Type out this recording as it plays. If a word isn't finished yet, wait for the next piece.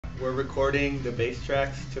We're recording the bass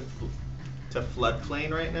tracks to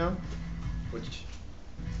Floodplain right now, which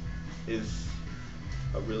is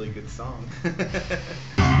a really good song.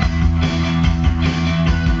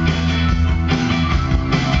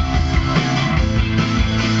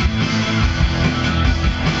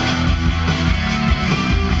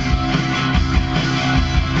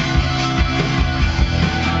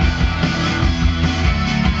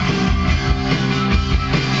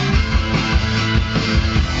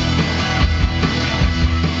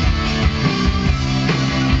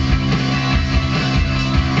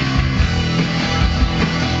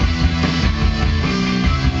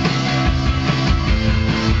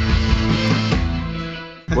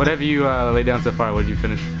 What have you laid down so far? What did you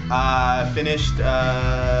finish? Finished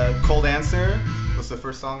Cold Answer was the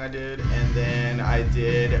first song I did, and then I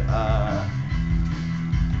did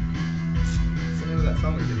what's the name of that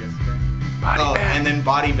song we did yesterday? Body Bag. And then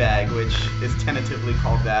Body Bag, which is tentatively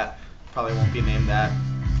called that. Probably won't be named that.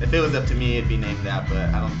 If it was up to me, it'd be named that, but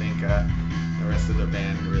I don't think the rest of the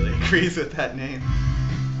band really agrees with that name.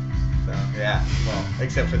 So yeah, well,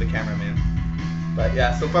 except for the cameraman. But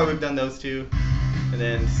yeah, so far we've done those two. And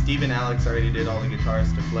then Steve and Alex already did all the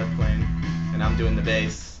guitars to Floodplain, and I'm doing the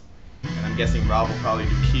bass. And I'm guessing Rob will probably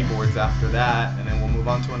do keyboards after that, and then we'll move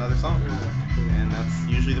on to another song. And that's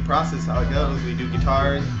usually the process, how it goes. We do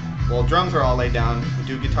guitars, well, drums are all laid down. We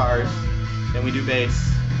do guitars, then we do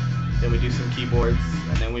bass, then we do some keyboards,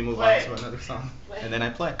 and then we move on to another song. And then I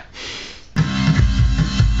play.